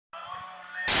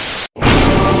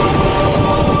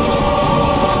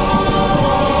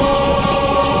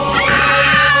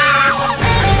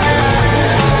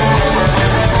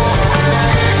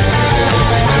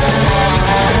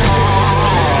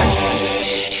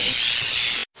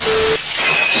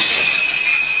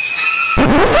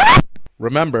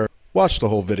Remember, watch the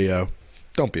whole video.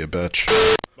 Don't be a bitch.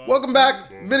 Welcome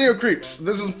back, Video Creeps.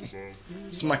 This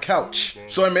is my couch.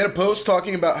 So I made a post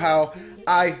talking about how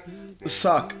I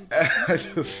suck. I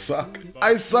just suck.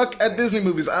 I suck at Disney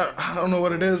movies. I don't know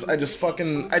what it is. I just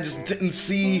didn't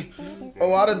see a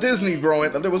lot of Disney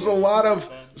growing. There was a lot of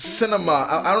cinema.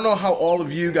 I don't know how all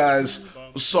of you guys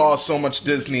saw so much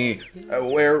Disney.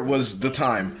 Where was the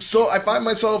time? So I find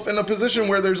myself in a position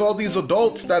where there's all these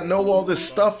adults that know all this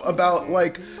stuff about,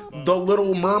 like, The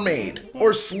Little Mermaid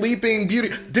or Sleeping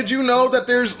Beauty. Did you know that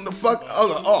there's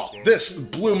this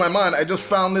blew my mind. I just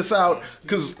found this out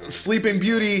because Sleeping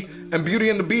Beauty and Beauty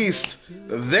and the Beast,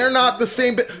 they're not the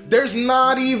same. There's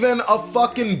not even a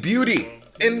fucking Beauty.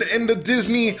 In the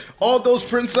Disney, all those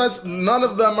princesses, none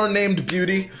of them are named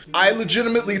Beauty. I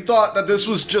legitimately thought that this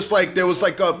was just like, there's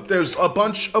a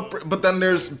bunch of, but then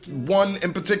there's one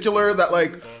in particular that,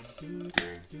 like,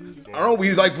 I don't know,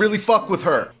 we like really fuck with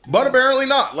her. But apparently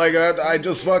not. Like, I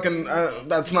just fucking,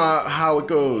 that's not how it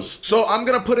goes. So I'm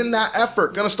gonna put in that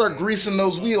effort, gonna start greasing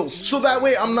those wheels. So that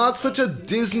way I'm not such a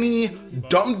Disney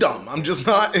dum-dum. I'm just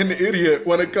not an idiot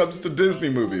when it comes to Disney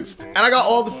movies. And I got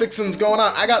all the fixins going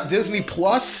on. I got Disney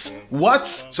Plus. What?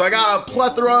 So I got a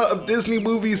plethora of Disney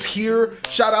movies here.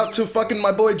 Shout out to fucking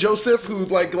my boy Joseph, who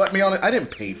like let me on it. I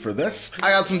didn't pay for this. I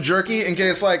got some jerky in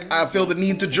case like I feel the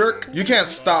need to jerk. You can't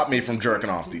stop me from jerking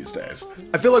off these days.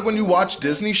 I feel like when you watch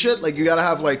Disney shit, like you gotta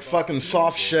have like fucking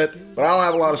soft shit, but I don't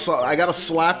have a lot of soft. I got a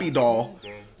Slappy doll.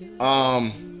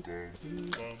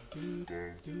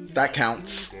 That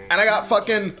counts. And I got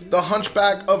fucking the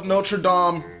Hunchback of Notre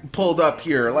Dame pulled up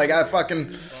here. Like I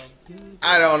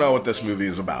don't know what this movie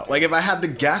is about. Like if I had to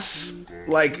guess,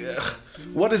 like,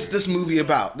 what is this movie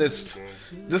about? This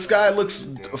guy looks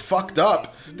fucked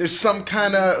up. There's some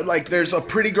kind of, like, there's a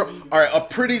pretty girl. Alright, a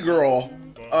pretty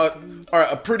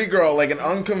girl, like an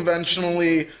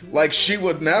unconventionally, like she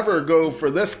would never go for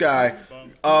this guy.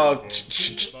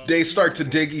 They start to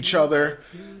dig each other.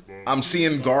 I'm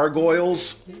seeing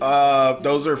gargoyles.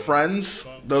 Those are friends.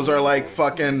 Those are like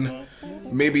fucking,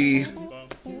 maybe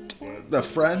the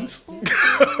friends?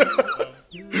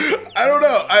 I don't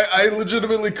know. I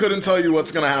legitimately couldn't tell you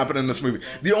what's gonna happen in this movie.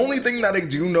 The only thing that I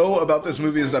do know about this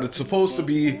movie is that it's supposed to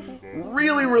be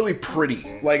really, really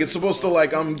pretty. Like, it's supposed to,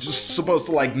 like, I'm just supposed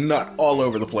to, like, nut all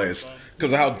over the place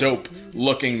because of how dope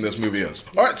looking this movie is.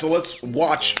 Alright, so let's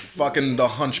watch fucking The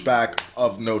Hunchback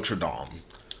of Notre Dame.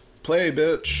 Play,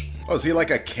 bitch. Oh, is he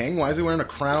like a king? Why is he wearing a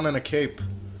crown and a cape?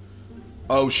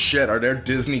 Oh shit, are there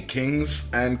Disney kings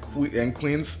and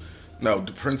queens? No,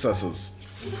 the princesses.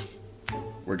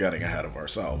 We're getting ahead of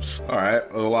ourselves.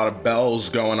 Alright, a lot of bells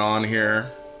going on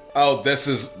here. Oh, this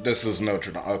is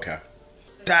Notre Dame. Okay.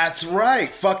 That's right.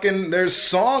 Fucking, there's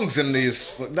songs in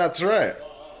these. That's right.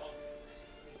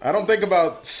 I don't think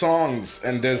about songs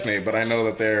in Disney, but I know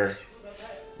that they're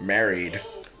married.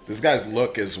 This guy's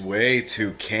look is way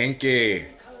too kinky.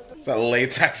 Is that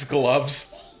latex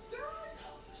gloves?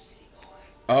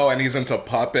 Oh, and he's into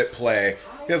puppet play.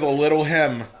 He has a little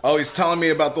hymn. Oh, he's telling me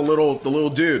about the little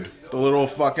dude.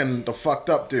 The fucked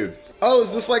up dude. Oh,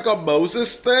 is this like a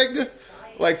Moses thing?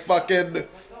 Like fucking,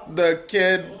 the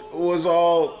kid was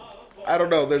all, I don't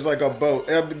know, there's like a boat.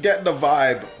 I'm getting the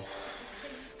vibe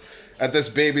that this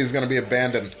baby's gonna be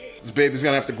abandoned. This baby's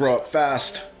gonna have to grow up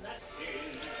fast.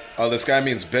 Oh, this guy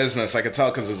means business. I can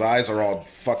tell because his eyes are all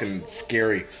fucking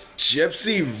scary.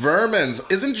 Gypsy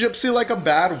vermins. Isn't gypsy like a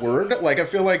bad word? Like, I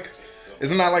feel like,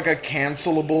 isn't that like a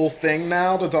cancelable thing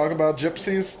now to talk about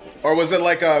gypsies? Or was it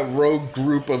like a rogue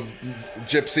group of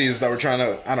gypsies that were trying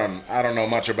to, I don't know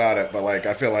much about it, but like,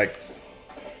 I feel like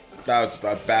that's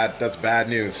bad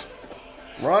news.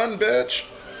 Run, bitch.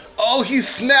 Oh, he's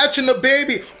snatching the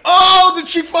baby. Oh, did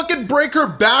she fucking break her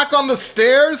back on the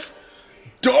stairs?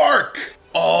 Dark.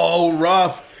 Oh,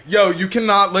 rough. Yo, you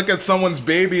cannot look at someone's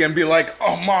baby and be like,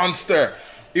 oh, monster.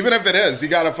 Even if it is, you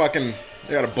gotta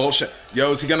bullshit.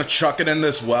 Yo, is he gonna chuck it in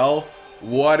this well?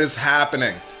 What is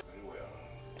happening?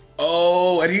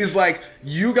 Oh, and he's like,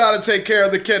 you gotta take care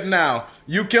of the kid now.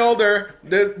 You killed her.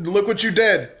 Look what you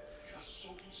did.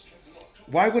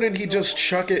 Why wouldn't he just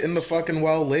chuck it in the fucking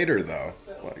well later, though?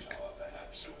 Like,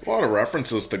 a lot of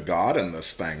references to God in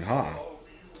this thing, huh?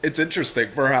 It's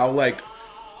interesting for how, like,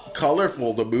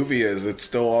 colorful the movie is. It's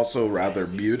still also rather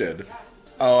muted.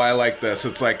 Oh, I like this.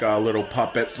 It's like a little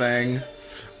puppet thing.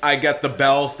 I get the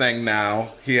bell thing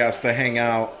now. He has to hang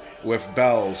out with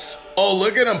bells. Oh,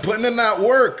 look at him putting in that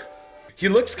work. He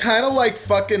looks kind of like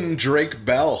fucking Drake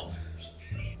Bell.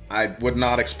 I would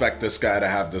not expect this guy to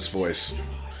have this voice.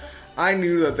 I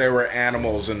knew that there were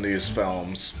animals in these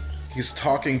films. He's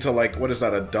talking to, like, what is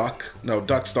that, a duck? No,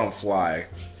 ducks don't fly.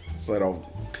 It's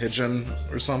little pigeon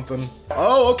or something.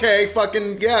 Oh, okay,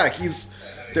 fucking, yeah,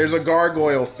 there's a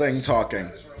gargoyle thing talking.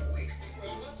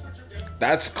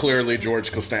 That's clearly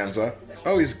George Costanza.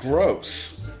 Oh, he's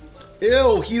gross.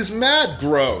 Ew, he's mad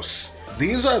gross.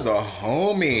 These are the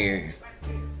homie.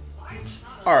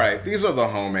 Alright, these are the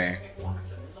homie.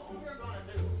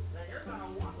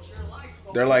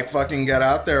 They're like, fucking get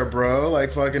out there, bro.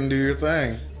 Like, fucking do your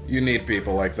thing. You need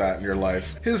people like that in your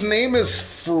life. His name is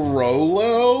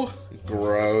Frollo?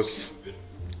 Gross.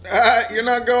 You're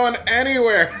not going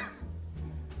anywhere.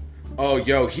 Oh,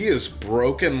 yo, he is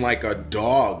broken like a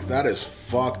dog. That is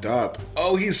fucked up.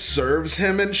 Oh, he serves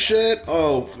him and shit?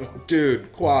 Oh,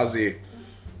 dude, Quasi.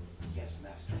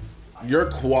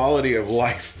 Your quality of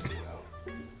life.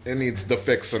 It needs the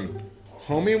fixin'.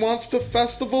 Homie wants to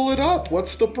festival it up.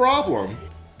 What's the problem?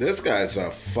 This guy's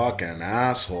a fucking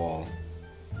asshole.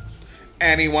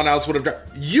 Anyone else would have drowned.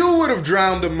 You would have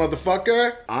drowned him,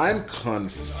 motherfucker. I'm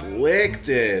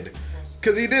conflicted.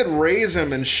 Because he did raise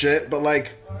him and shit, but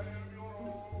like,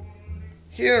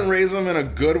 he didn't raise him in a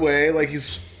good way. Like,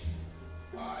 he's...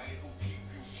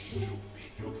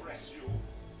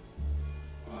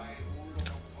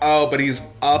 Oh, but he's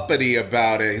uppity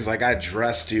about it. He's like, I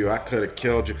dressed you. I could have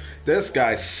killed you. This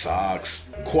guy sucks.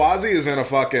 Quasi is in a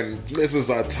fucking... This is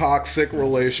a toxic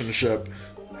relationship.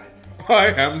 I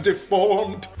am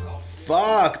deformed.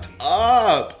 Fucked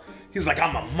up. He's like,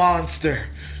 I'm a monster.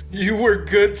 You were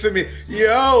good to me.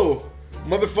 Yo,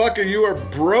 motherfucker, you are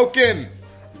broken.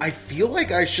 I feel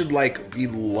like I should, like, be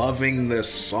loving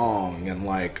this song and,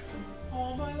 like,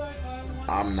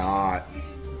 I'm not.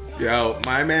 Yo,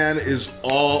 my man is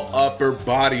all upper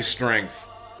body strength.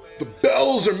 The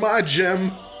bells are my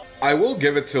gym. I will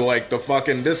give it to, like, the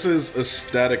fucking... This is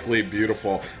aesthetically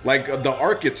beautiful. Like, the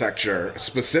architecture,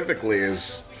 specifically,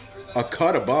 is a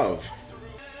cut above.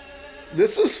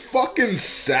 This is fucking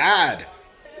sad.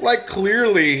 Like,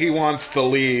 clearly he wants to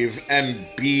leave and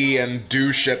be and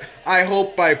do shit. I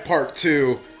hope by part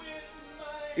 2,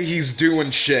 he's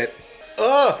doing shit.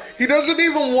 He doesn't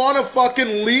even want to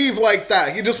fucking leave like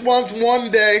that. He just wants one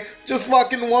day, just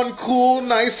fucking one cool,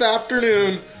 nice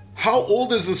afternoon. How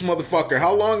old is this motherfucker?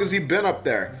 How long has he been up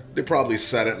there? They probably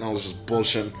said it and I was just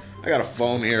bullshitting. I got a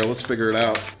phone here, let's figure it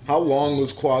out. How long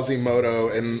was Quasimodo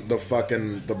in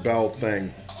the Bell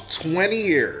thing? 20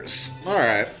 years.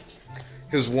 Alright.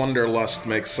 His wanderlust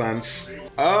makes sense.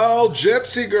 Oh,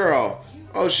 Gypsy Girl.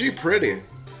 Oh, she pretty.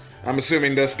 I'm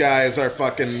assuming this guy is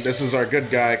this is our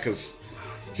good guy, because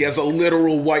he has a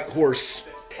literal white horse.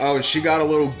 Oh, and she got a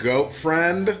little goat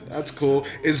friend. That's cool.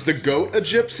 Is the goat a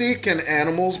gypsy? Can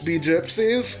animals be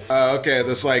gypsies? Okay,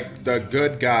 this, like, the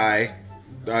good guy,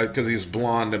 because he's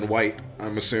blonde and white,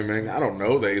 I'm assuming. I don't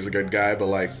know that he's a good guy, but,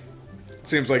 like, it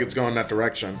seems like it's going that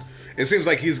direction. It seems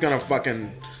like he's gonna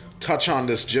fucking touch on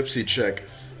this gypsy chick.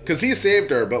 Because he saved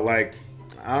her, but, like,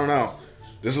 I don't know.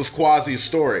 This is Quasi's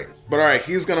story. But, alright,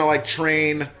 he's gonna, like,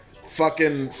 train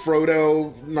fucking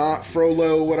Frodo, not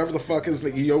Frollo, whatever the fuck is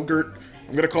the Yogurt.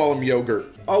 I'm gonna call him Yogurt.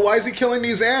 Oh, why is he killing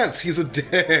these ants? He's a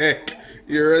dick.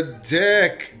 You're a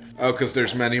dick. Oh, because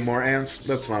there's many more ants?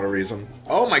 That's not a reason.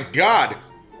 Oh my god.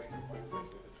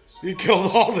 He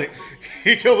killed all the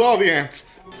ants.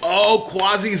 Oh,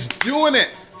 Quasi's doing it.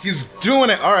 He's doing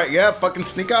it. All right, yeah, fucking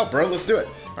sneak out, bro. Let's do it.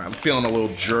 All right, I'm feeling a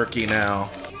little jerky now.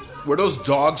 Were those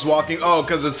dogs walking? Oh,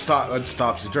 because it's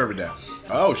topsy-turvy day.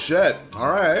 Oh, shit. All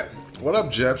right. What up,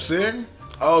 Gypsy?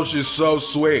 Oh, she's so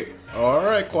sweet. All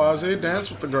right, Quasi,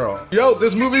 dance with the girl. Yo,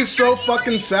 this movie's so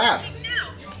fucking sad.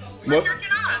 What?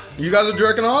 You guys are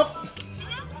jerking off?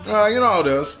 You know how it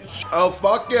is. Oh,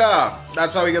 fuck yeah.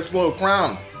 That's how he gets the little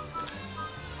crown.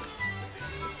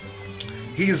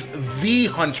 He's the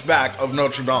Hunchback of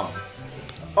Notre Dame.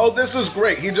 Oh, this is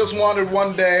great. He just wanted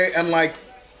one day, and, like,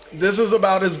 this is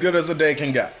about as good as a day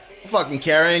can get. Fucking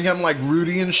carrying him like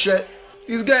Rudy and shit.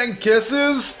 He's getting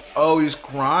kisses. Oh, he's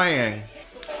crying.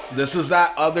 This is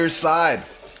that other side.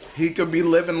 He could be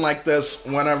living like this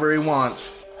whenever he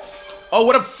wants. Oh,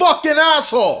 what a fucking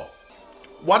asshole!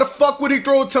 Why the fuck would he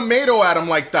throw a tomato at him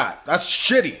like that? That's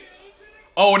shitty.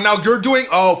 Oh, and now you're doing...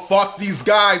 Oh, fuck these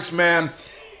guys, man.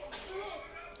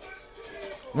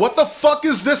 What the fuck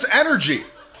is this energy?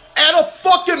 And a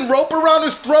fucking rope around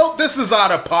his throat? This is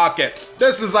out of pocket.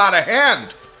 This is out of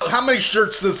hand. How many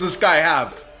shirts does this guy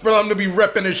have for them to be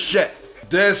ripping his shit?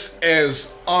 This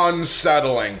is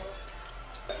unsettling.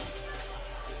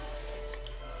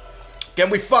 Can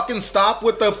we fucking stop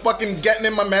with the fucking getting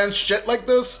in my man's shit like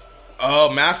this?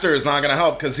 Oh, Master is not gonna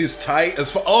help because he's tight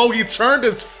as fuck. Oh, he turned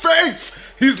his face.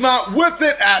 He's not with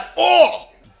it at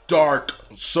all. Dark,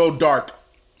 so dark.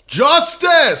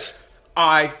 Justice!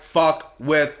 I fuck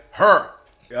with her.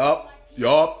 Yup.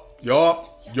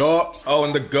 Yup. Oh,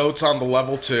 and the goat's on the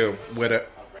level 2 with it.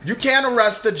 You can't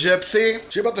arrest the gypsy.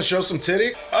 She about to show some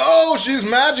titty? Oh, she's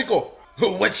magical.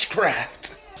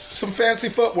 Witchcraft. Some fancy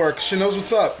footwork. She knows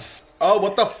what's up. Oh,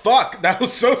 what the fuck? That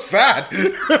was so sad.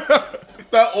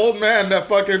 That old man, that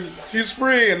fucking, he's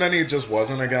free, and then he just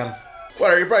wasn't again.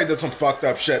 Whatever, he probably did some fucked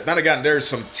up shit. Then again, there's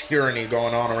some tyranny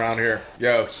going on around here.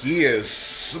 Yo, he is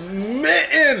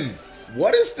smitten.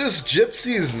 What is this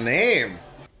gypsy's name?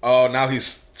 Oh, now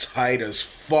he's tight as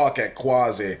fuck at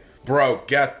Quasi. Bro,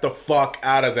 get the fuck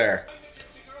out of there.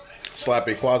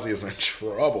 Slappy Quasi is in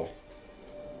trouble.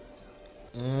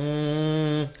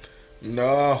 No.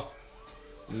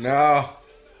 No.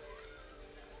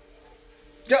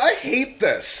 Yeah, I hate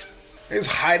this. He's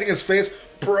hiding his face.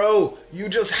 Bro, you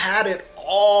just had it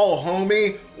all,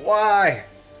 homie. Why?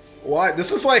 Why?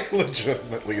 This is like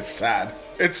legitimately sad.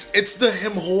 It's the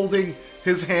him holding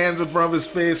his hands in front of his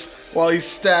face while he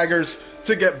staggers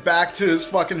to get back to his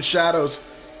fucking shadows.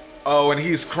 Oh, and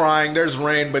he's crying. There's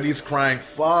rain, but he's crying.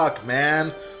 Fuck,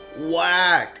 man.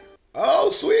 Whack. Oh,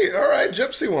 sweet. All right,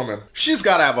 gypsy woman. She's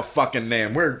got to have a fucking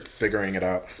name. We're figuring it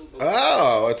out.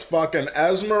 Oh, it's fucking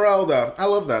Esmeralda. I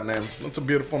love that name. That's a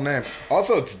beautiful name.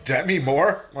 Also, it's Demi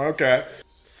Moore. Okay.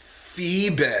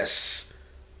 Phoebus.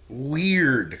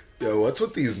 Weird. Yo, what's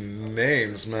with these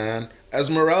names, man?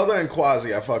 Esmeralda and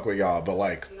Quasi, I fuck with y'all, but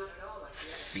like,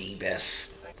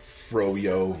 Phoebus.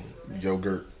 Froyo.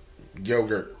 Yogurt.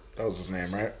 That was his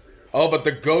name, right? Oh, but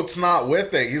the goat's not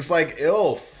with it. He's like,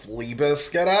 ill, Phoebus,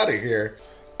 get out of here.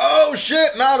 Oh,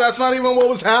 shit, no, that's not even what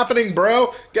was happening,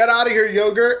 bro. Get out of here,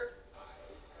 Yogurt.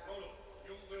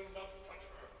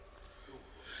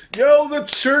 Yo, the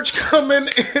church coming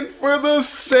in for the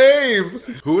save.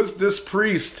 Who is this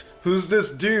priest? Who's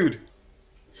this dude?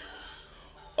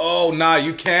 Oh, nah,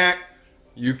 you can't.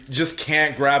 You just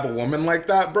can't grab a woman like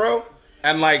that, bro.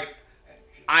 And like,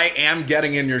 I am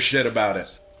getting in your shit about it.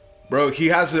 Bro, he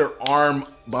has her arm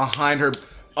behind her.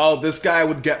 Oh, this guy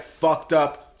would get fucked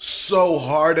up so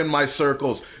hard in my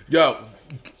circles. Yo,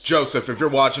 Joseph, if you're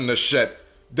watching this shit,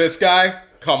 this guy,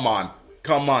 come on.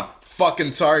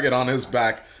 Fucking target on his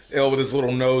back. Ill with his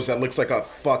little nose that looks like a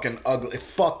fucking ugly.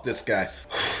 Fuck this guy.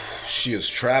 She is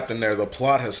trapped in there. The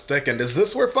plot has thickened. Is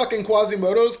this where fucking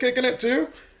Quasimodo's kicking it too?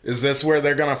 Is this where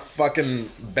they're gonna fucking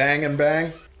bang and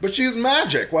bang? But she's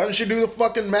magic. Why didn't she do the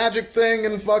fucking magic thing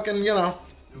and fucking, you know,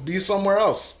 be somewhere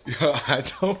else? Yeah, I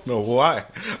don't know why.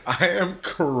 I am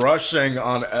crushing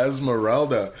on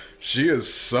Esmeralda. She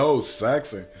is so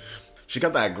sexy. She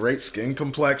got that great skin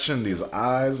complexion, these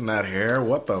eyes and that hair.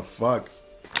 What the fuck?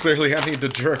 Clearly I need to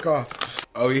jerk off.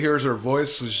 Oh, he hears her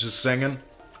voice, so she's singing.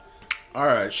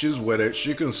 Alright, she's with it.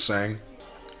 She can sing.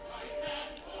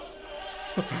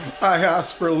 I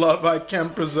ask for love I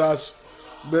can't possess.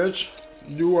 Bitch,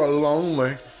 you are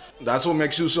lonely. That's what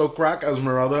makes you so crack,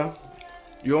 Esmeralda.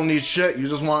 You don't need shit, you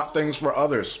just want things for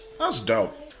others. That's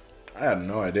dope. I had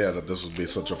no idea that this would be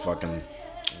such a fucking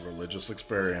religious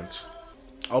experience.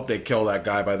 I hope they kill that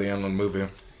guy by the end of the movie.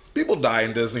 People die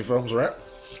in Disney films, right?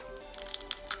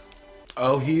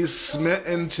 Oh, he's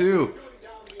smitten too.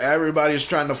 Everybody's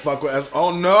trying to fuck with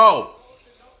Oh no!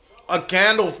 A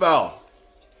candle fell.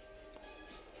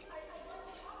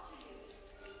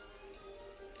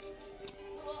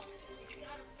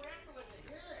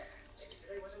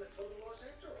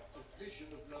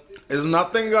 Is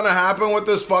nothing gonna happen with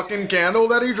this fucking candle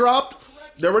that he dropped?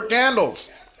 There were candles.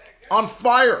 On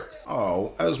fire.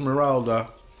 Oh, Esmeralda.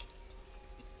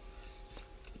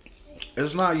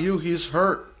 It's not you, he's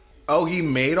hurt. Oh, he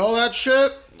made all that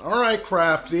shit? Alright,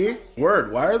 crafty. Word,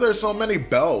 why are there so many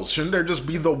bells? Shouldn't there just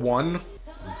be the one?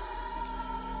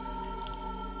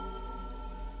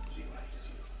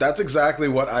 That's exactly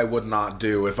what I would not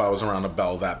do if I was around a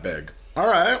bell that big.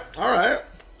 Alright.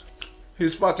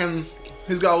 He's got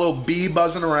a little bee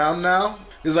buzzing around now.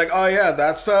 He's like, oh yeah,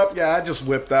 that stuff? Yeah, I just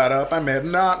whipped that up. I made it.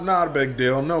 Not a big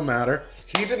deal, no matter.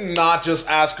 He did not just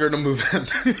ask her to move in.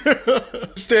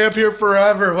 Stay up here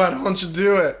forever, why don't you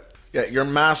do it? Yeah, your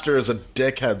master is a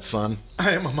dickhead, son.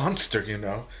 I am a monster, you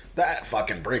know. That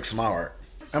fucking breaks my heart.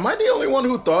 Am I the only one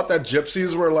who thought that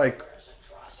gypsies were like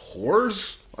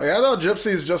whores? Like, I thought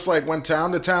gypsies just like went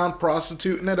town to town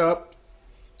prostituting it up.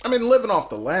 I mean, living off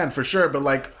the land for sure, but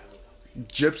like,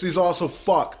 gypsies also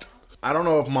fucked. I don't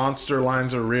know if monster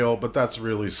lines are real, but that's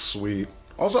really sweet.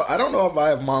 Also, I don't know if I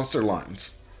have monster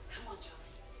lines.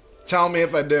 Tell me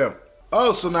if I do.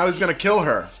 Oh, so now he's gonna kill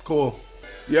her. Cool.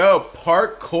 Yo,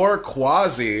 parkour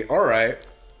Quasi. Alright.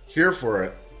 Here for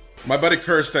it. My buddy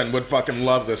Kirsten would fucking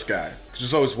love this guy.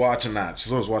 She's always watching that.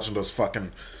 She's always watching those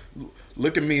fucking...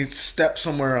 Look at me step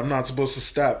somewhere I'm not supposed to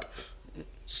step.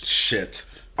 Shit.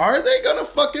 Are they gonna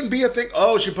fucking be a thing?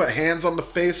 Oh, she put hands on the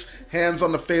face,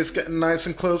 getting nice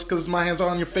and close because my hands are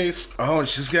on your face. Oh, and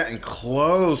she's getting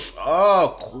close.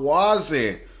 Oh,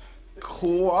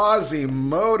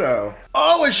 Quasimodo.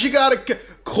 Oh, and she got a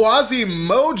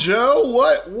Quasimojo.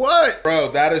 What?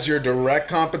 Bro, that is your direct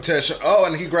competition. Oh,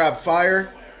 and he grabbed fire.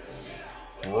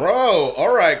 Bro,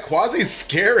 all right, Quasi's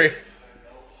scary.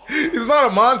 He's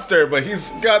not a monster, but he's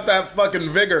got that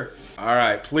fucking vigor. All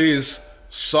right, please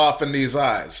soften these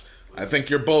eyes. I think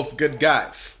you're both good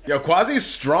guys. Yo, Quasi's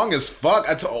strong as fuck.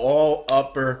 That's all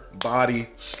upper body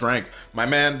strength. My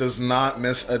man does not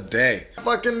miss a day.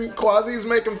 Fucking Quasi's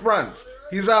making friends.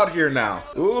 He's out here now.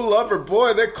 Ooh, lover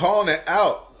boy, they're calling it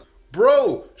out.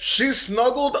 Bro, she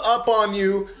snuggled up on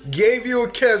you, gave you a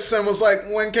kiss, and was like,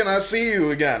 when can I see you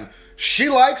again? She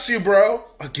likes you, bro.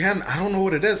 Again, I don't know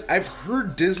what it is. I've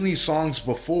heard Disney songs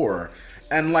before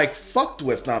and like fucked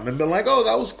with them and been like, oh,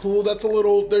 that was cool. That's a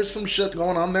little, there's some shit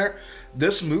going on there.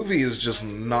 This movie is just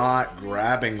not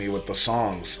grabbing me with the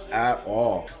songs at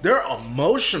all. They're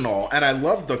emotional and I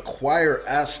love the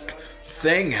choir-esque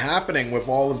thing happening with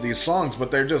all of these songs,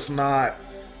 but they're just not,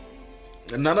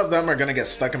 none of them are gonna get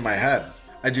stuck in my head.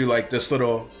 I do like this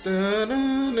little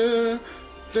da-na-na,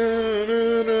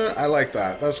 da-na-na. I like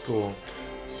that. That's cool.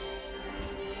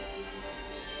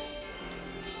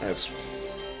 That's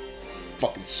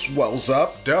fucking swells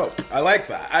up. Dope. I like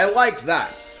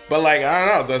that. But like,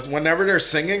 I don't know. Whenever they're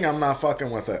singing, I'm not fucking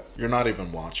with it. You're not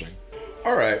even watching.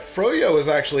 Alright, Froyo is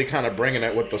actually kind of bringing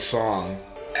it with the song.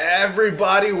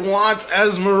 Everybody wants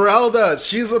Esmeralda.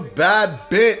 She's a bad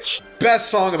bitch. Best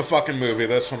song of the fucking movie,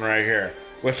 this one right here.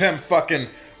 With him fucking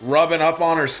rubbing up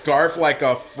on her scarf like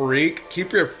a freak.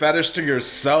 Keep your fetish to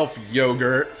yourself,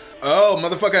 yogurt. Oh,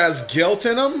 motherfucker has guilt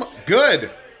in him?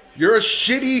 Good. You're a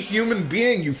shitty human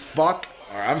being, you fuck.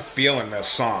 Alright, I'm feeling this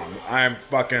song. I'm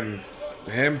fucking...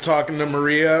 Him talking to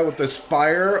Maria with this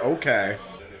fire? Okay.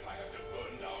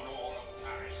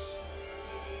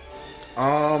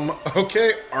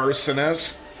 Okay,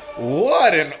 arsonist.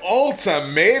 What an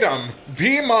ultimatum.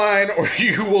 Be mine or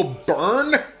you will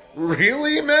burn?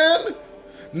 Really, man?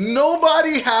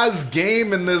 Nobody has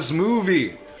game in this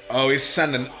movie. Oh, he's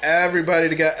sending everybody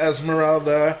to get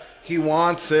Esmeralda. He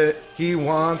wants it. He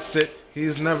wants it.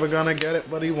 He's never gonna get it,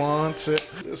 but he wants it.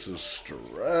 This is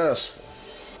stressful.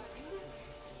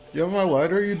 You have my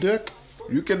lighter, you dick?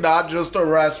 You cannot just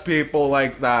arrest people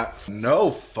like that.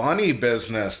 No funny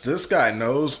business. This guy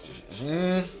knows.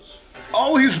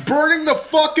 Oh, he's burning the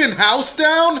fucking house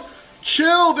down?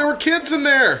 Chill, there were kids in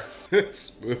there.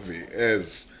 This movie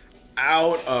is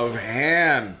out of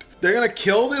hand. They're gonna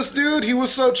kill this dude? He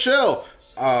was so chill.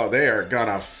 Oh, they are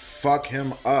gonna fuck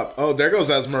him up. Oh, there goes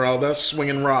Esmeralda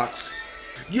swinging rocks.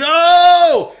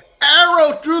 Yo!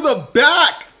 Arrow through the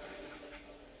back!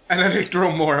 And then they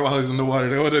throw more while he's in the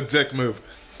water. What a dick move.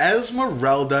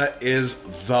 Esmeralda is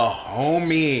the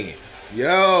homie.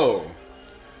 Yo.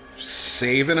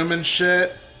 Saving him and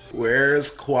shit. Where's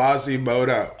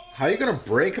Quasimodo? How you gonna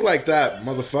break like that,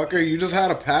 motherfucker? You just had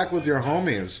a pack with your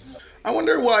homies. I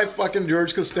wonder why fucking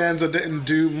George Costanza didn't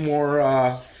do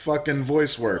more fucking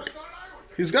voice work.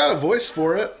 He's got a voice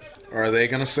for it. Or are they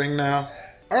gonna sing now?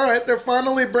 Alright, they're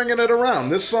finally bringing it around.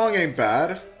 This song ain't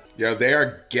bad. Yo, they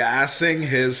are gassing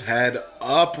his head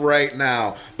up right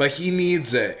now. But he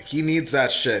needs it. He needs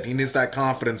that shit. He needs that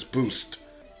confidence boost.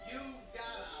 You got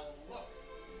a look.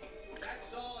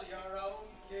 That's all your own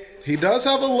kid. He does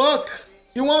have a look.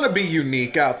 You want to be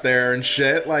unique out there and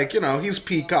shit. Like, you know, he's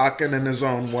peacocking in his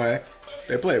own way.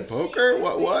 They play poker?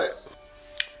 What?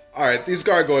 Alright, these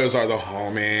gargoyles are the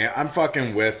homie. I'm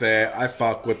fucking with it. I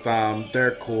fuck with them.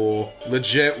 They're cool.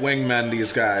 Legit wingmen,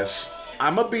 these guys.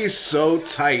 I'ma be so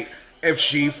tight if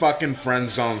she fucking friend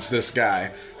zones this guy.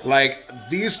 Like,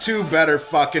 these two better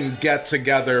fucking get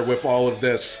together with all of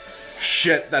this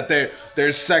shit that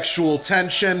there's sexual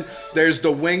tension, there's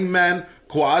the wingmen,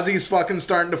 Quasi's fucking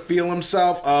starting to feel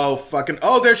himself. Oh, fucking,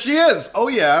 oh, there she is! Oh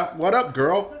yeah, what up,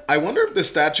 girl? I wonder if the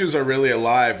statues are really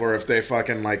alive or if they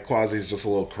fucking, like, Quasi's just a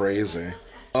little crazy.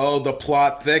 Oh, the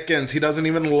plot thickens. He doesn't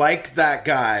even like that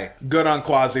guy. Good on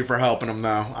Quasi for helping him, though.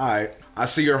 Alright. I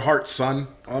see your heart, son.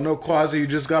 Oh no, Quasi, you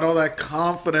just got all that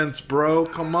confidence, bro.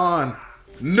 Come on.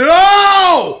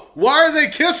 No! Why are they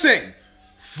kissing?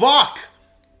 Fuck.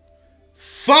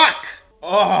 Fuck.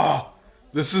 Oh,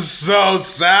 this is so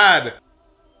sad.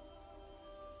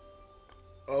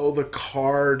 Oh, the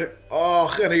card.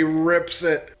 Oh, and he rips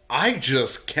it. I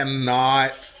just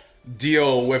cannot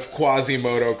deal with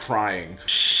Quasimodo crying.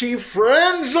 She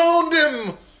friend-zoned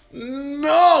him.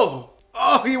 No.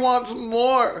 Oh, he wants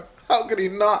more. How could he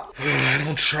not? I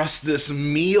don't trust this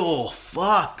meal.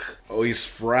 Fuck. Oh, he's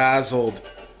frazzled.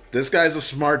 This guy's a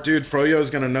smart dude. Froyo's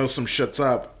gonna know some shit's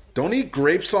up. Don't eat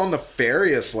grapes on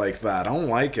nefarious like that. I don't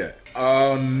like it.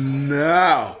 Oh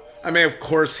no. I mean, of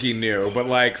course he knew, but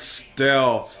like,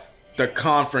 still, the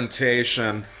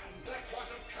confrontation.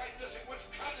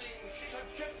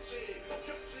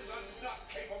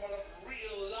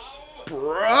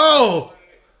 Bro!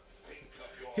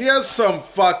 He has some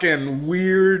fucking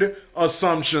weird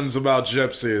assumptions about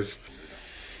gypsies.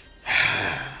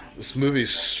 This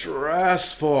movie's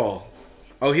stressful.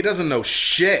 Oh, he doesn't know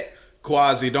shit.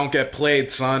 Quasi, don't get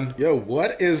played, son. Yo,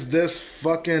 what is this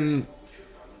fucking...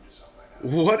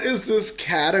 What is this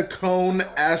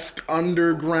catacomb-esque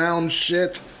underground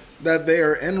shit that they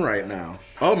are in right now?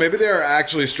 Oh, maybe they are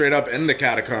actually straight up in the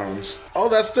catacombs. Oh,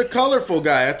 that's the colorful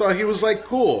guy. I thought he was like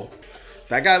cool.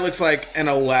 That guy looks like an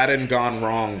Aladdin gone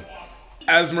wrong.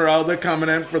 Esmeralda coming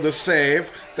in for the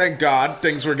save. Thank God,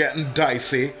 things were getting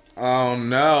dicey. Oh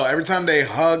no, every time they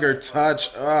hug or touch,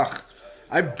 ugh.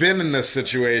 I've been in this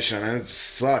situation and it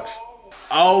sucks.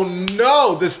 Oh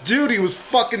no, this dude, he was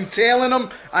fucking tailing him.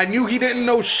 I knew he didn't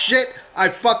know shit. I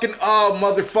fucking, oh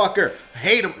motherfucker.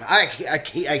 Hate him, I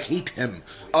hate him.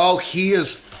 Oh, he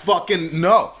is fucking,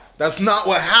 no. That's not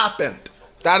what happened.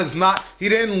 That is not, he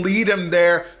didn't lead him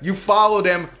there. You followed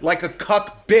him like a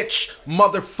cuck bitch,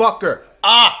 motherfucker.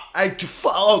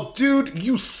 Oh, dude,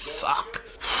 you suck.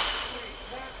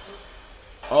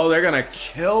 Oh, they're gonna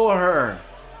kill her.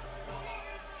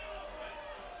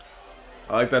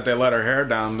 I like that they let her hair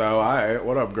down, though. Alright,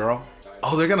 what up, girl?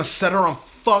 Oh, they're gonna set her on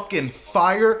fucking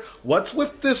fire? What's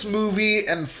with this movie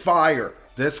and fire?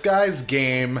 This guy's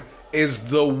game is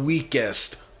the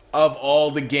weakest of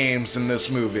all the games in this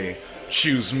movie.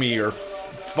 Choose me or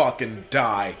fucking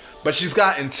die. But she's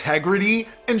got integrity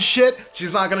and shit.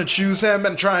 She's not gonna choose him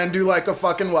and try and do like a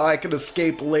fucking, well, I could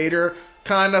escape later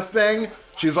kind of thing.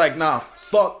 She's like, nah,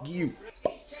 fuck you.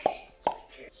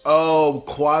 Oh,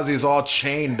 Quasi's all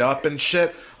chained up and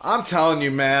shit. I'm telling you,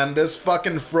 man, this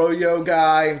fucking Froyo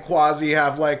guy and Quasi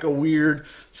have like a weird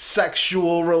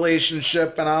sexual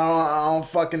relationship, and I don't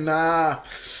fucking, I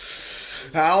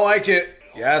don't like it.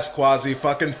 Yes, Quasi,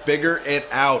 fucking figure it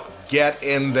out. Get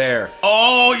in there.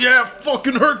 Oh, yeah,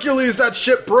 fucking Hercules, that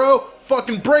shit, bro.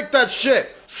 Fucking break that shit.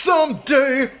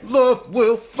 Someday, love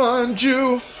will find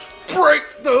you.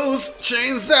 Break those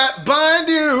chains that bind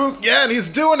you. Yeah, and he's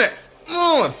doing it.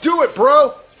 Do it,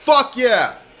 bro. Fuck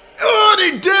yeah. Oh,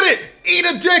 he did it. Eat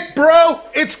a dick, bro.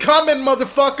 It's coming,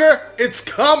 motherfucker. It's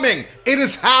coming. It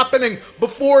is happening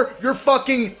before your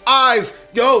fucking eyes.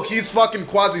 Yo, he's fucking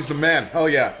Quasi's the man. Hell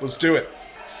yeah, let's do it.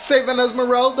 Saving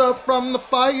Esmeralda from the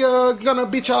fire. Gonna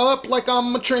beat y'all up like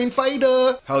I'm a trained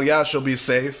fighter. Hell yeah, she'll be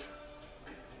safe.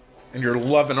 In your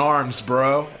loving arms,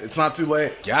 bro. It's not too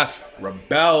late. Yes,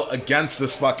 rebel against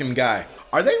this fucking guy.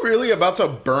 Are they really about to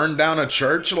burn down a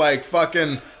church? Like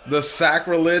fucking the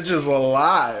sacrilege is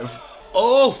alive.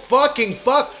 Oh, fucking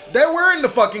fuck. They were in the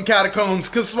fucking catacombs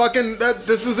because fucking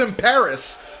this is in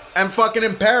Paris. And fucking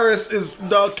in Paris is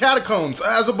the catacombs.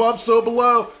 As above, so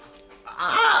below.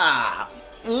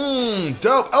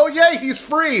 Dope. Oh yeah, he's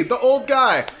free. The old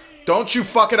guy. Don't you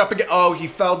fuck it up again. Oh, he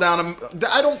fell down.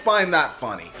 I don't find that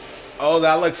funny. Oh,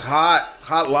 that looks hot.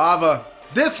 Hot lava.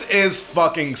 This is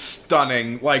fucking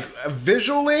stunning. Like,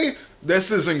 visually,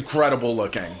 this is incredible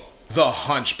looking. The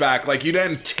Hunchback. Like, you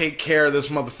didn't take care of this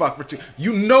motherfucker.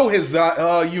 You know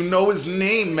his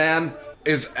name, man.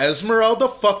 Is Esmeralda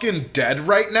fucking dead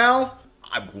right now?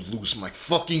 I will lose my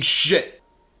fucking shit.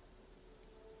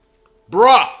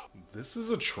 Bruh. This is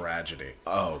a tragedy.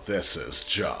 Oh, this is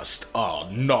just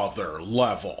another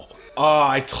level. Oh,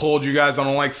 I told you guys I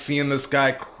don't like seeing this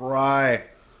guy cry.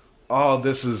 Oh,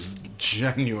 this is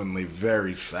genuinely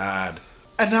very sad.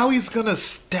 And now he's gonna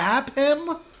stab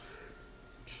him?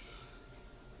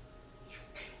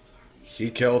 He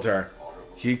killed her.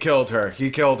 He killed her. He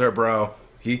killed her, bro.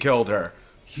 He killed her.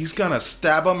 He's gonna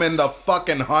stab him in the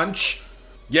fucking hunch?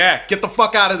 Yeah, get the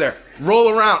fuck out of there. Roll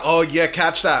around. Oh, yeah,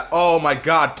 catch that. Oh, my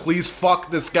God. Please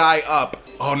fuck this guy up.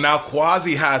 Oh, now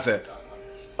Quasi has it.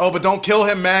 Oh, but don't kill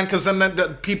him, man, because then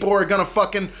the people are gonna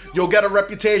fucking... You'll get a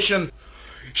reputation.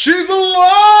 She's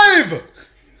alive!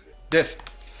 This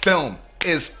film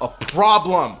is a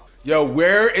problem. Yo,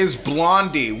 where is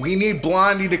Blondie? We need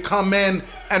Blondie to come in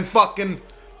and fucking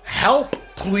help,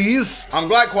 please. I'm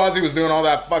glad Quasi was doing all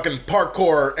that fucking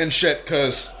parkour and shit,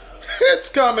 because it's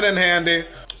coming in handy.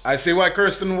 I see why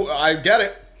Kirsten... I get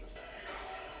it.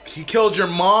 He killed your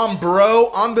mom,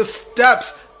 bro, on the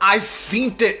steps. I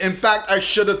seen it. In fact, I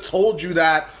should have told you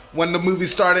that when the movie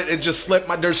started. It just slipped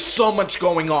my... There's so much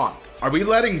going on. Are we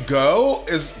letting go?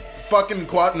 Is fucking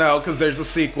no, because there's a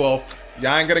sequel. You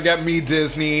ain't gonna get me,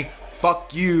 Disney.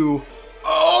 Fuck you.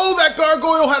 Oh, that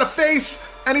gargoyle had a face,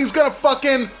 and he's gonna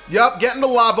fucking, yup, get in the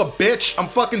lava, bitch. I'm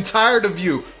fucking tired of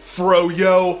you,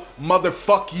 froyo,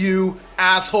 motherfuck you,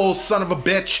 asshole, son of a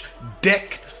bitch,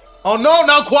 dick. Oh no,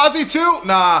 now Quasi too?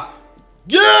 Nah.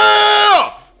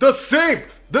 Yeah! The save,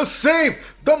 the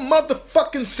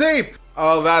motherfucking save.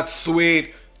 Oh, that's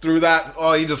sweet. Through that,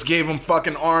 oh, he just gave him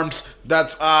fucking arms.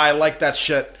 I like that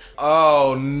shit.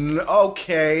 Oh,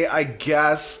 okay, I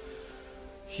guess.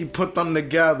 He put them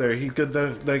together. He could,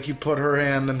 he put her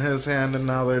hand in his hand and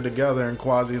now they're together and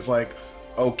Quasi's like,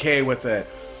 okay with it.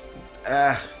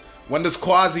 When does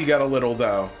Quasi get a little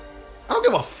though? I don't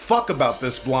give a fuck about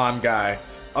this blonde guy.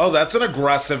 Oh, that's an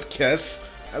aggressive kiss.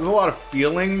 There's a lot of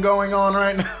feeling going on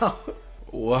right now.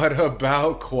 What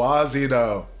about Quasi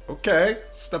though? Okay,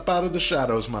 step out of the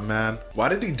shadows, my man. Why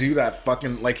did he do that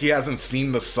fucking, like he hasn't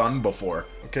seen the sun before?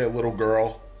 Okay, little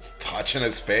girl. Touching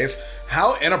his face.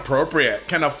 How inappropriate.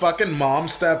 Can a fucking mom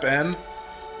step in?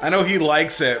 I know he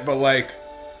likes it, but like,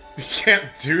 you can't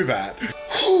do that.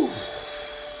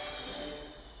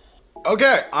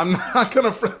 Okay, I'm not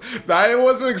gonna. I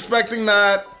wasn't expecting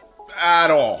that at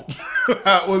all.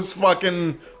 That was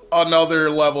fucking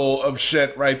another level of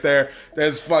shit right there.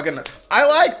 There's fucking. I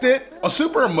liked it. A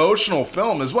super emotional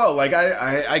film as well. Like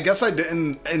I guess I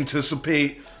didn't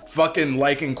anticipate fucking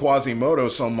liking Quasimodo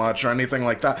so much or anything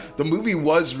like that. The movie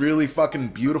was really fucking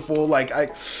beautiful. Like I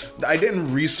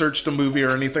didn't research the movie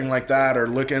or anything like that or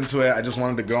look into it. I just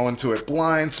wanted to go into it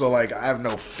blind. So like I have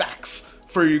no facts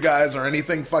for you guys or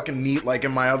anything fucking neat like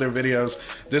in my other videos.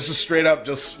 This is straight up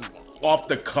just off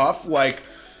the cuff. Like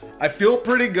I feel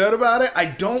pretty good about it. I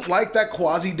don't like that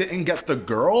Quasi didn't get the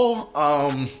girl.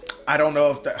 I don't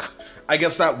know if that, I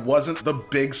guess that wasn't the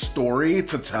big story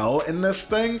to tell in this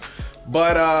thing.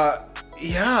 But,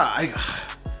 yeah,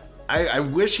 I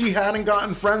wish he hadn't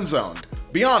gotten friend-zoned.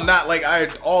 Beyond that, like,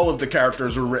 all of the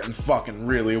characters were written fucking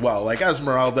really well. Like,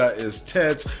 Esmeralda is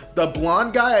tits. The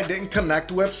blonde guy I didn't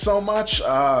connect with so much.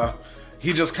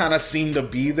 He just kind of seemed to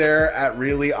be there at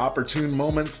really opportune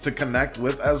moments to connect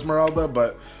with Esmeralda.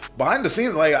 But behind the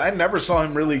scenes, like, I never saw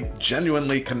him really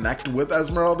genuinely connect with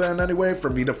Esmeralda in any way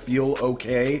for me to feel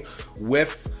okay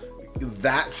with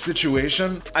that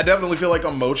situation. I definitely feel like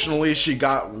emotionally she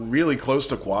got really close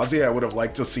to Quasi. I would have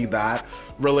liked to see that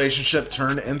relationship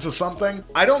turn into something.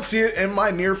 I don't see it in my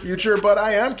near future, but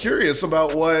I am curious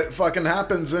about what fucking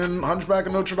happens in Hunchback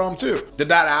of Notre Dame 2. Did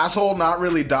that asshole not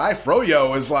really die?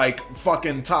 Froyo is like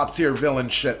fucking top tier villain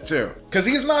shit too. Cause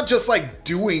he's not just like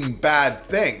doing bad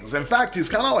things. In fact, he's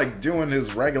kind of like doing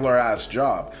his regular ass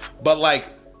job. But like,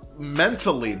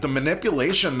 mentally, the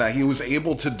manipulation that he was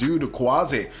able to do to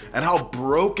Quasi and how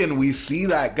broken we see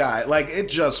that guy, like it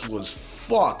just was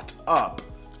fucked up.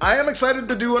 I am excited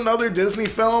to do another Disney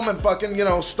film and fucking, you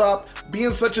know, stop being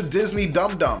such a Disney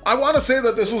dum-dum. I want to say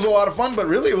that this was a lot of fun, but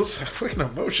really it was fucking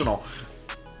emotional.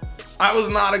 I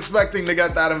was not expecting to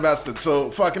get that invested, so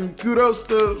fucking kudos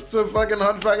to fucking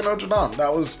Hunchback of Notre Dame.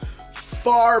 That was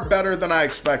far better than I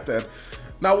expected.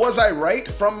 Now, was I right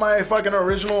from my fucking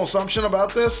original assumption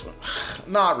about this?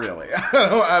 Not really.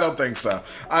 I don't think so.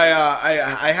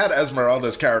 I had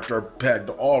Esmeralda's character pegged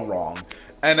all wrong.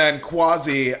 And then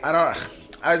Quasi, I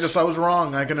was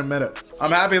wrong. I can admit it.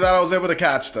 I'm happy that I was able to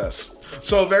catch this.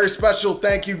 So a very special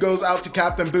thank you goes out to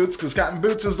Captain Boots, because Captain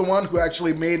Boots is the one who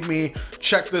actually made me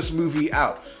check this movie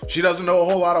out. She doesn't know a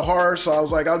whole lot of horror, so I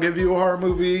was like, I'll give you a horror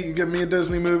movie, you give me a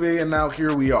Disney movie, and now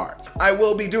here we are. I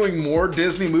will be doing more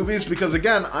Disney movies because,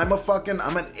 again, I'm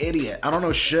an idiot. I don't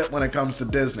know shit when it comes to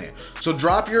Disney. So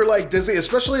drop your, like, Disney,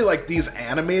 especially, like, these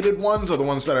animated ones are the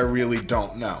ones that I really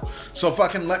don't know. So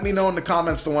fucking let me know in the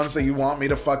comments the ones that you want me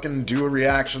to fucking do a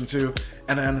reaction to,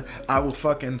 and then I will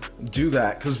fucking do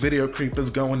that, because Video Creep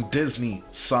is going Disney,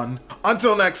 son.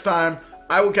 Until next time,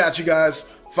 I will catch you guys.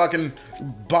 Fucking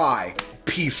bye.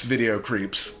 Peace, Video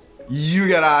Creeps. You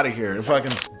get out of here and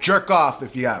fucking jerk off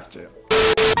if you have to.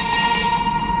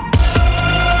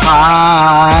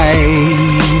 Hi,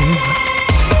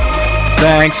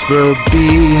 thanks for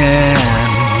being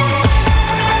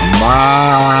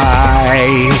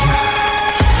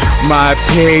my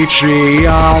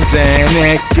Patreons, and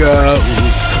it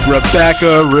goes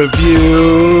Rebecca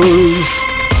Reviews,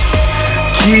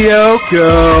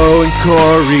 Kyoko and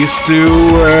Corey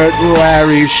Stewart,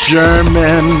 Larry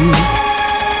Sherman,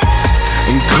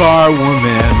 and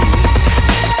Carwoman,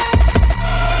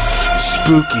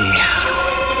 Spooky,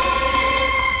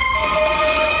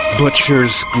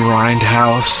 Butcher's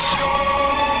Grindhouse,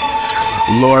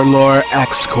 Lore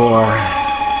X-Core,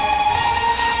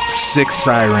 Six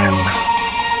Siren,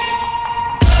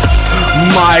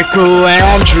 Michael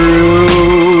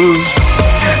Andrews,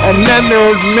 And then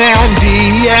there's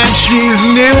Mandy, and she's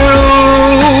new.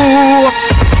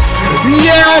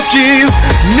 Yeah, she's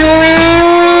new.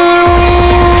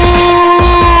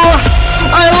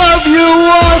 I love you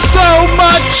all so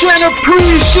much and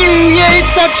appreciate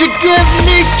that you give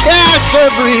me cash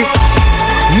every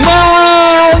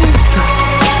month.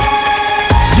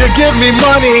 You give me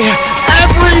money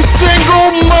every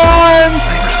single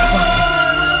month.